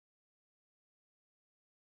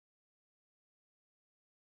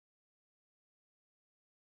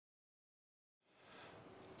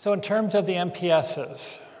So in terms of the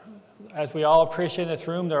MPSs, as we all appreciate in this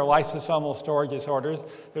room, there are lysosomal storage disorders.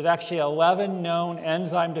 There's actually 11 known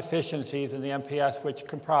enzyme deficiencies in the MPS, which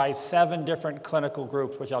comprise 7 different clinical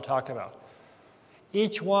groups, which I'll talk about.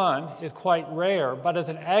 Each one is quite rare, but as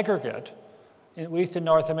an aggregate, at least in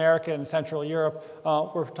North America and Central Europe,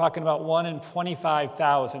 we're talking about 1 in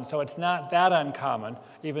 25,000. So it's not that uncommon,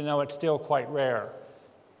 even though it's still quite rare.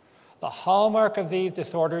 The hallmark of these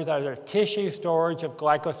disorders are their tissue storage of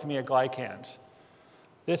glycosaminoglycans.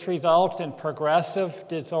 This results in progressive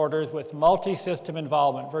disorders with multi-system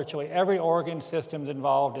involvement. Virtually every organ system is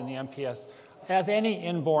involved in the MPS. As any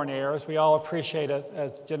inborn errors, we all appreciate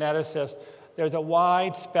as geneticists, there's a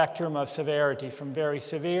wide spectrum of severity, from very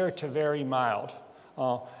severe to very mild.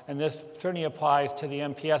 And this certainly applies to the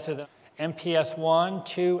MPSs. MPS 1,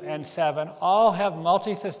 2, and 7 all have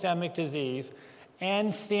multisystemic disease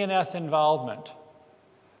and CNS involvement,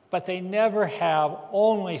 but they never have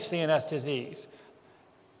only CNS disease.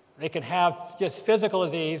 They can have just physical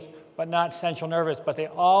disease, but not central nervous, but they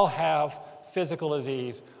all have physical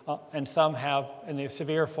disease, and some have, in the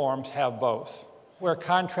severe forms, have both. Where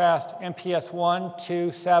contrast MPS 1,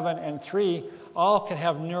 2, 7, and 3 all can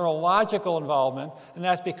have neurological involvement, and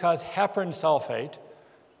that's because heparan sulfate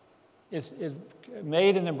is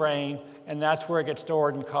made in the brain, and that's where it gets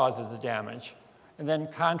stored and causes the damage. And then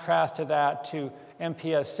contrast to that to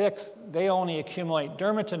MPS 6, they only accumulate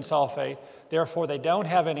dermatan sulfate, therefore they don't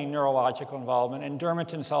have any neurological involvement, and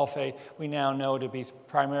dermatan sulfate we now know to be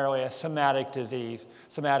primarily a somatic disease,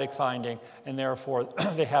 somatic finding, and therefore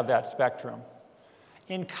they have that spectrum.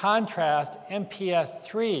 In contrast, MPS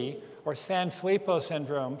 3, or Sanfilippo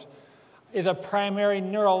syndromes, is a primary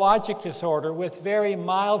neurologic disorder with very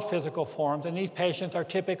mild physical forms, and these patients are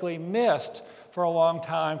typically missed for a long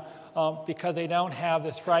time because they don't have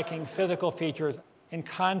the striking physical features. In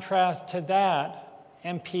contrast to that,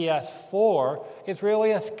 MPS 4 is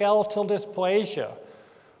really a skeletal dysplasia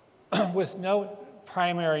with no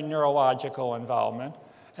primary neurological involvement.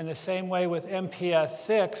 And the same way with MPS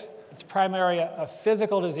 6, it's primarily a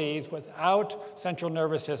physical disease without central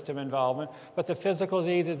nervous system involvement, but the physical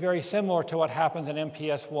disease is very similar to what happens in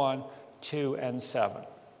MPS 1, 2, and 7.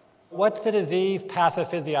 What's the disease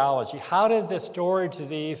pathophysiology? How does this storage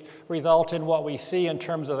disease result in what we see in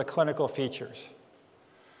terms of the clinical features?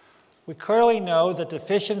 We clearly know that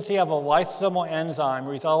deficiency of a lysosomal enzyme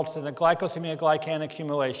results in the glycosaminoglycan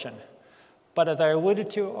accumulation. But as I alluded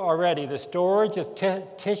to already, the storage is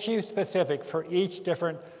tissue-specific for each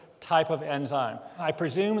different type of enzyme. I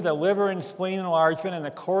presume the liver and spleen enlargement and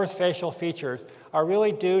the coarse facial features are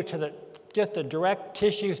really due to just the direct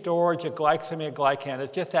tissue storage of glycosaminoglycan.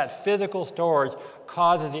 It's just that physical storage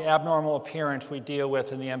causes the abnormal appearance we deal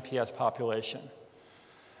with in the MPS population.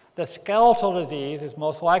 The skeletal disease is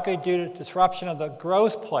most likely due to disruption of the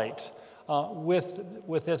growth plates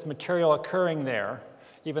with this material occurring there,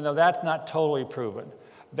 even though that's not totally proven.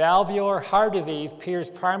 Valvular heart disease appears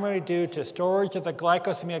primarily due to storage of the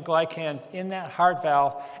glycosaminoglycans in that heart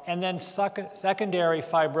valve and then secondary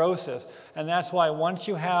fibrosis. And that's why once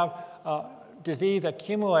you have disease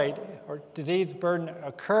accumulate or disease burden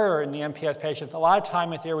occur in the MPS patients, a lot of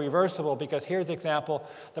time it's irreversible because here's an example,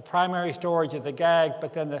 the primary storage is a GAG,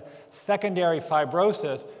 but then the secondary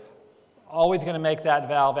fibrosis always going to make that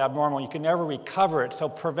valve abnormal. You can never recover it. So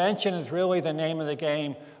prevention is really the name of the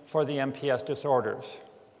game for the MPS disorders.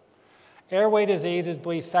 Airway disease is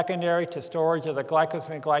believed secondary to storage of the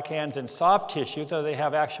glycosaminoglycans in soft tissue, so they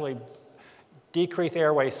have actually decreased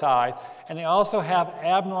airway size. And they also have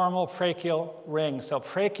abnormal tracheal rings. So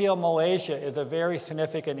tracheal malacia is a very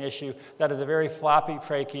significant issue. That is a very floppy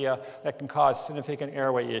trachea that can cause significant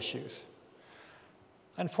airway issues.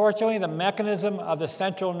 Unfortunately, the mechanism of the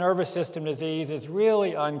central nervous system disease is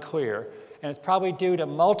really unclear, and it's probably due to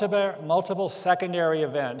multiple secondary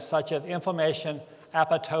events, such as inflammation,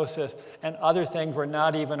 apoptosis, and other things we're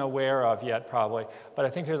not even aware of yet, probably. But I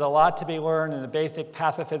think there's a lot to be learned in the basic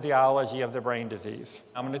pathophysiology of the brain disease.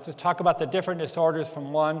 I'm going to just talk about the different disorders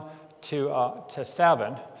from 1 to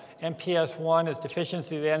 7. MPS 1 is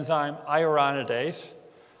deficiency of the enzyme iduronidase.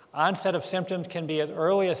 Onset of symptoms can be as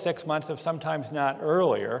early as 6 months, if sometimes not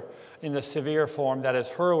earlier, in the severe form, that is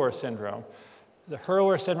Hurler syndrome. The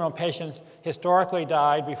Hurler syndrome patients historically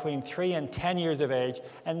died between 3 and 10 years of age,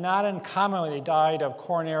 and not uncommonly they died of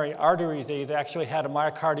coronary artery disease. They actually had a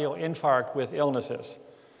myocardial infarct with illnesses.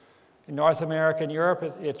 In North America and Europe,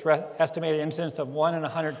 it's estimated incidence of 1 in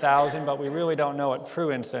 100,000, but we really don't know its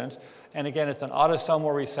true incidence. And again, it's an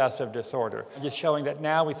autosomal recessive disorder. Just showing that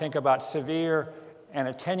now we think about severe and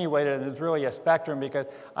attenuated, and there's really a spectrum, because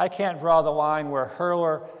I can't draw the line where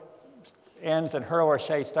Hurler ends and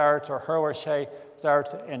Hurler-Scheie starts, or Hurler-Scheie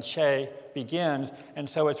starts and Shea begins. And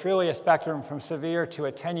so it's really a spectrum from severe to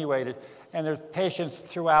attenuated. And there's patients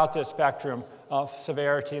throughout this spectrum of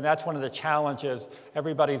severity, and that's one of the challenges.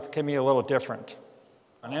 Everybody can be a little different.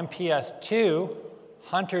 On MPS II,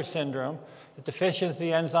 Hunter syndrome, the deficiency of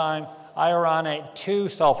the enzyme iduronate 2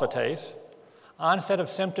 sulfatase. Onset of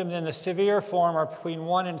symptoms in the severe form are between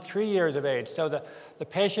 1 and 3 years of age. So the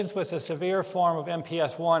patients with the severe form of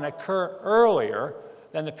MPS I occur earlier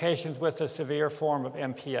than the patients with the severe form of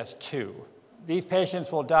MPS II. These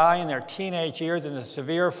patients will die in their teenage years in the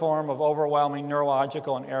severe form of overwhelming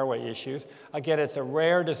neurological and airway issues. Again, it's a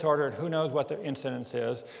rare disorder, and who knows what the incidence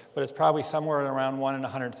is, but it's probably somewhere around 1 in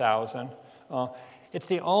 100,000. It's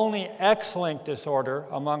the only X-linked disorder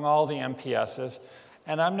among all the MPSs,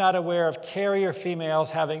 and I'm not aware of carrier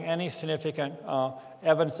females having any significant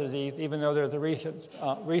evidence of these, even though there's a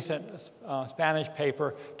recent Spanish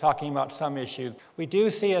paper talking about some issues. We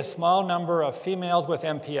do see a small number of females with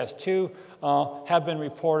MPS II have been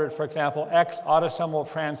reported. For example, X autosomal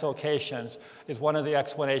translocations is one of the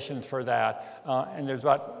explanations for that. And there's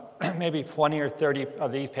about maybe 20 or 30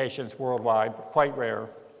 of these patients worldwide, quite rare.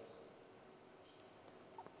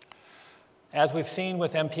 As we've seen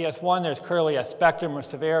with MPS I, there's clearly a spectrum of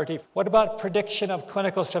severity. What about prediction of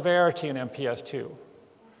clinical severity in MPS II?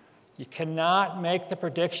 You cannot make the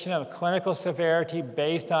prediction of clinical severity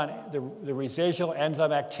based on the residual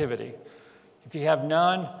enzyme activity. If you have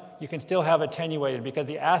none, you can still have attenuated because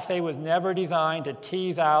the assay was never designed to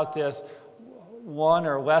tease out this 1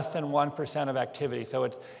 or less than 1% of activity. So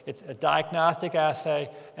it's a diagnostic assay,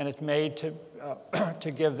 and it's made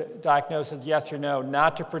to give the diagnosis yes or no,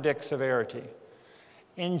 not to predict severity.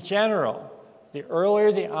 In general, the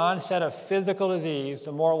earlier the onset of physical disease,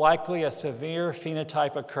 the more likely a severe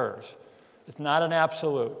phenotype occurs. It's not an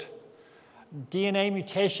absolute. DNA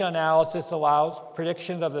mutation analysis allows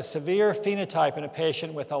predictions of the severe phenotype in a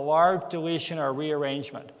patient with a large deletion or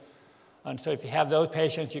rearrangement. And so if you have those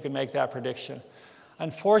patients, you can make that prediction.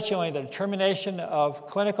 Unfortunately, the determination of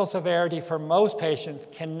clinical severity for most patients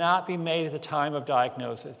cannot be made at the time of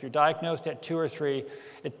diagnosis. If you're diagnosed at 2 or 3,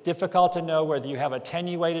 it's difficult to know whether you have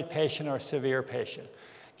attenuated patient or a severe patient.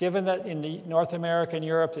 Given that in North America and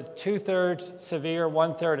Europe, it's 2/3 severe,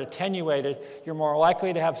 1/3 attenuated, you're more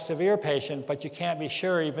likely to have severe patient, but you can't be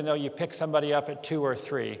sure even though you pick somebody up at 2 or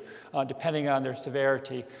 3, depending on their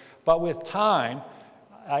severity. But with time,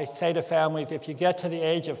 I say to families, if you get to the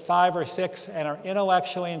age of 5 or 6 and are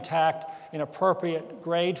intellectually intact, in appropriate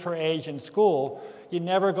grade for age in school, you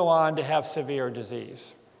never go on to have severe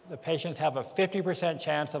disease. The patients have a 50%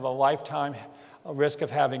 chance of a lifetime risk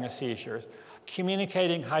of having a seizure.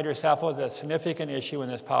 Communicating hydrocephalus is a significant issue in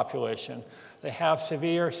this population. They have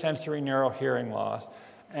severe sensory neural hearing loss.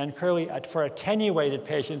 And clearly, for attenuated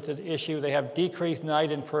patients, the issue, they have decreased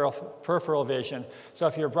night and peripheral vision. So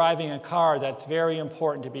if you're driving a car, that's very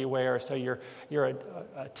important to be aware. So your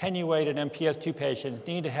attenuated MPS II patients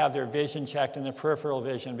need to have their vision checked in the peripheral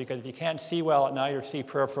vision, because if you can't see well at night or see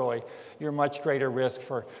peripherally, you're much greater risk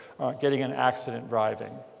for getting an accident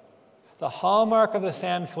driving. The hallmark of the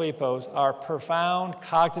Sanfilippo's are profound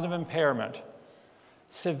cognitive impairment,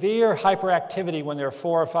 severe hyperactivity when they're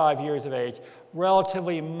 4 or 5 years of age,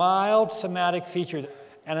 relatively mild somatic features,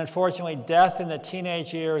 and unfortunately death in the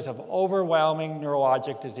teenage years of overwhelming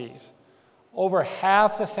neurologic disease. Over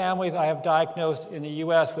half the families I have diagnosed in the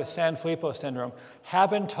US with Sanfilippo syndrome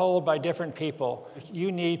have been told by different people,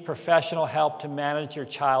 you need professional help to manage your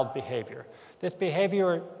child's behavior. This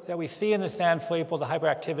behavior that we see in the Sanfilippo, the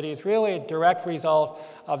hyperactivity, is really a direct result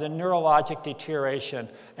of the neurologic deterioration,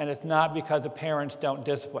 and it's not because the parents don't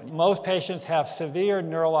discipline. Most patients have severe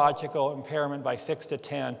neurological impairment by 6 to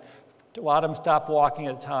 10. A lot of them stop walking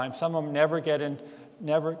at a time. Some of them never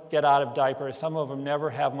get out of diapers. Some of them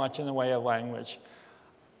never have much in the way of language.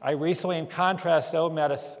 I recently, in contrast, though,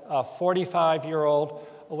 met a 45-year-old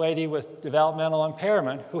lady with developmental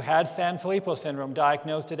impairment who had Sanfilippo syndrome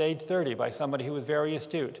diagnosed at age 30 by somebody who was very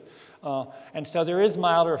astute. And so there is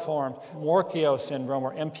milder forms. Morquio syndrome,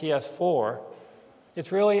 or MPS IV,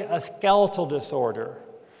 it's really a skeletal disorder.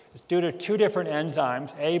 It's due to 2 different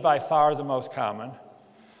enzymes, A by far the most common.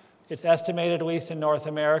 It's estimated, at least in North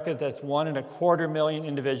America, that 1.25 million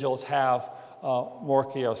individuals have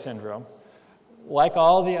Morquio syndrome. Like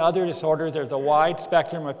all the other disorders, there's a wide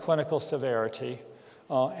spectrum of clinical severity.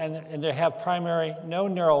 And they have no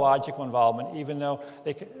neurological involvement, even though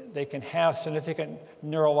they can have significant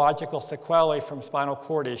neurological sequelae from spinal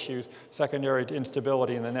cord issues secondary to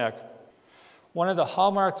instability in the neck. One of the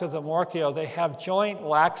hallmarks of the Morquio, they have joint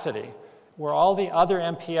laxity, where all the other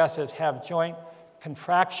MPSs have joint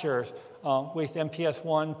contractures with MPS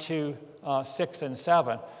 1, 2, 6, and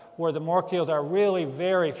 7. where the morchules are really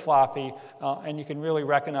very floppy, and you can really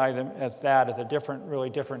recognize them as that, as a different, really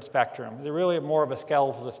different spectrum. They're really more of a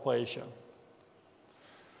skeletal dysplasia.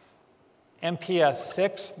 MPS II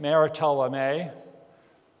Maroteaux-Lamy,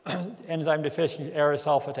 enzyme deficiency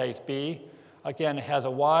aerosulfatase B, again, has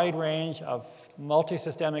a wide range of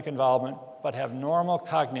multisystemic involvement, but have normal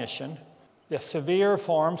cognition. The severe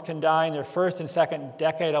forms can die in their first and second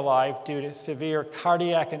decade of life due to severe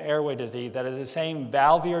cardiac and airway disease. That is the same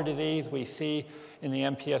valvular disease we see in the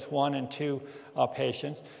MPS I and II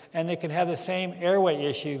patients. And they can have the same airway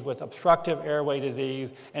issues with obstructive airway disease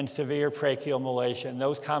and severe brachial malation.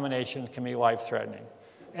 Those combinations can be life-threatening.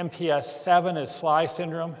 MPS VII is Sly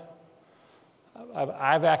syndrome.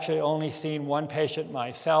 I've actually only seen one patient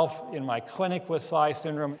myself in my clinic with Sly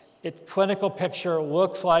syndrome. Its clinical picture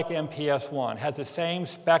looks like MPS I, has the same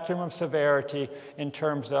spectrum of severity in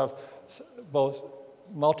terms of both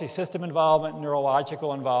multi-system involvement,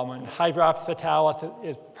 neurological involvement. Hydrops fatalis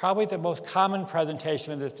is probably the most common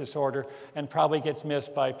presentation of this disorder and probably gets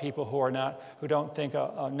missed by people who don't think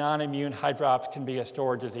a non-immune hydrops can be a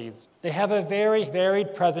storage disease. They have a very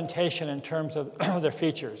varied presentation in terms of their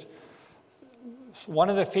features. One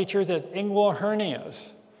of the features is inguinal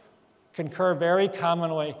hernias can occur very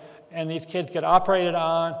commonly, and these kids get operated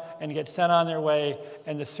on and get sent on their way,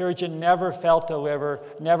 and the surgeon never felt the liver,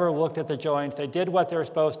 never looked at the joints. They did what they were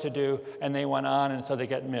supposed to do, and they went on, and so they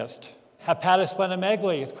get missed.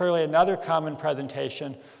 Hepatosplenomegaly is clearly another common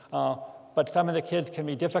presentation, but some of the kids can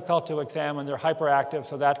be difficult to examine. They're hyperactive,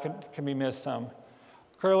 so that can be missed some.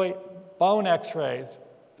 Clearly, bone x-rays,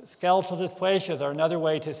 skeletal dysplasias are another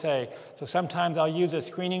way to say. So sometimes I'll use a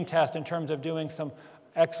screening test in terms of doing some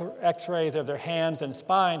x-rays of their hands and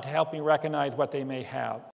spine to help me recognize what they may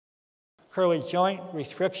have. Clearly, joint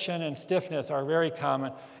restriction and stiffness are very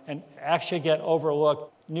common and actually get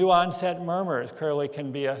overlooked. New onset murmurs clearly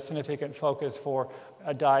can be a significant focus for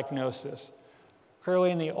a diagnosis.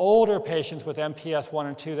 Clearly, in the older patients with MPS I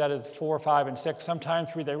and II, that is 4, 5, and 6, sometimes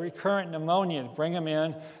through the recurrent pneumonias, bring them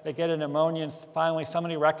in, they get a pneumonia, and finally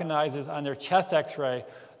somebody recognizes on their chest x-ray,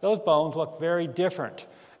 those bones look very different,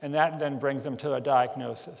 and that then brings them to a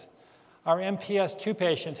diagnosis. Our MPS II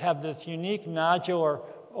patients have this unique nodule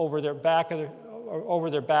over their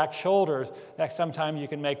back shoulders that sometimes you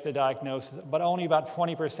can make the diagnosis, but only about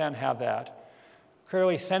 20% have that.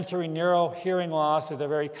 Clearly, sensory neuro-hearing loss is a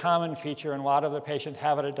very common feature, and a lot of the patients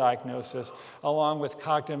have it at diagnosis, along with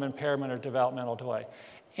cognitive impairment or developmental delay.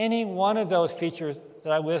 Any one of those features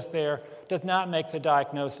that I list there does not make the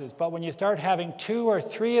diagnosis, but when you start having 2 or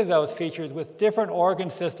 3 of those features with different organ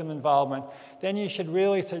system involvement, then you should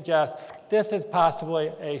really suggest this is possibly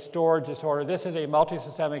a storage disorder, this is a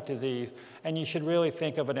multisystemic disease, and you should really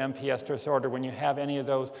think of an MPS disorder when you have any of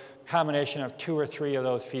those combination of 2 or 3 of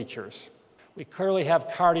those features. We clearly have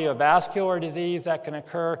cardiovascular disease that can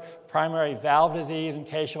occur, primary valve disease, and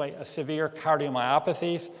occasionally a severe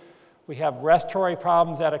cardiomyopathies. We have respiratory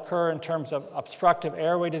problems that occur in terms of obstructive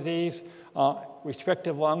airway disease,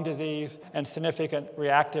 restrictive lung disease, and significant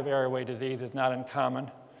reactive airway disease is not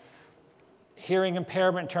uncommon. Hearing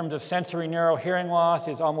impairment in terms of sensory neuro-hearing loss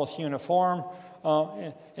is almost uniform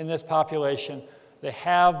in this population. They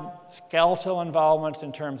have skeletal involvements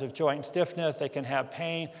in terms of joint stiffness. They can have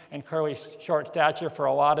pain, and clearly short stature for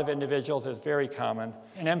a lot of individuals is very common.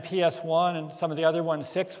 In MPS I and some of the other ones,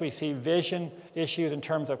 6, we see vision issues in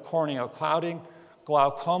terms of corneal clouding.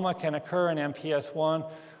 Glaucoma can occur in MPS I.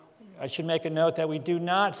 I should make a note that we do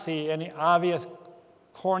not see any obvious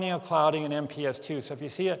corneal clouding in MPS II. So if you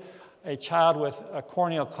see a child with a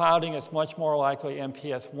corneal clouding, it's much more likely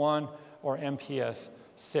MPS I or MPS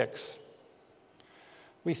VI.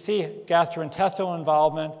 We see gastrointestinal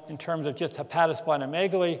involvement in terms of just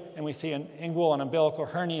hepatosplenomegaly, and we see inguinal and umbilical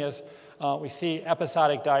hernias. We see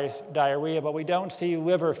episodic diarrhea, but we don't see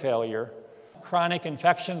liver failure. Chronic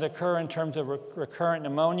infections occur in terms of recurrent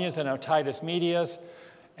pneumonias and otitis medias,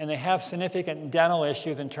 and they have significant dental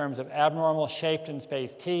issues in terms of abnormal shaped and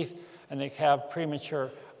spaced teeth, and they have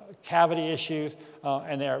premature cavity issues,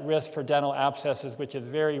 and they're at risk for dental abscesses, which is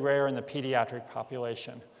very rare in the pediatric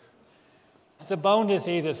population. The bone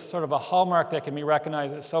disease is sort of a hallmark that can be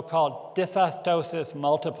recognized as so-called dysostosis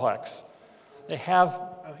multiplex. They have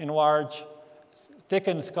enlarged,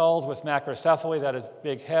 thickened skulls with macrocephaly, that is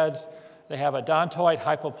big heads. They have odontoid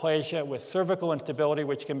hypoplasia with cervical instability,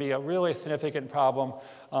 which can be a really significant problem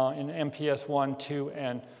in MPS I,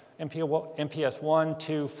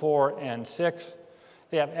 II, 4, and 6.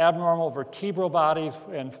 They have abnormal vertebral bodies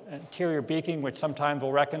and anterior beaking, which sometimes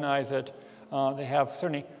we'll recognize it. They have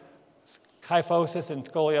certainly kyphosis and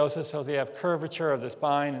scoliosis, so they have curvature of the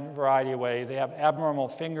spine in a variety of ways. They have abnormal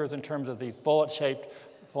fingers in terms of these bullet-shaped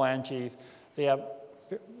phalanges. They have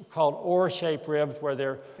called oar-shaped ribs where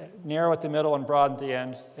they're narrow at the middle and broad at the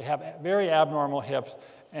ends. They have very abnormal hips,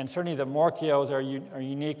 and certainly the Morchios are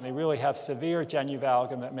unique. They really have severe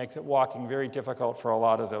genu-valgum that makes it walking very difficult for a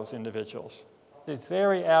lot of those individuals. These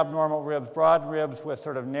very abnormal ribs, broad ribs with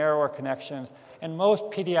sort of narrower connections, and most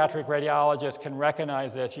pediatric radiologists can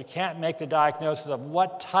recognize this. You can't make the diagnosis of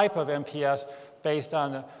what type of MPS based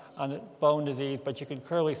on the bone disease, but you can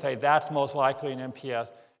clearly say that's most likely an MPS.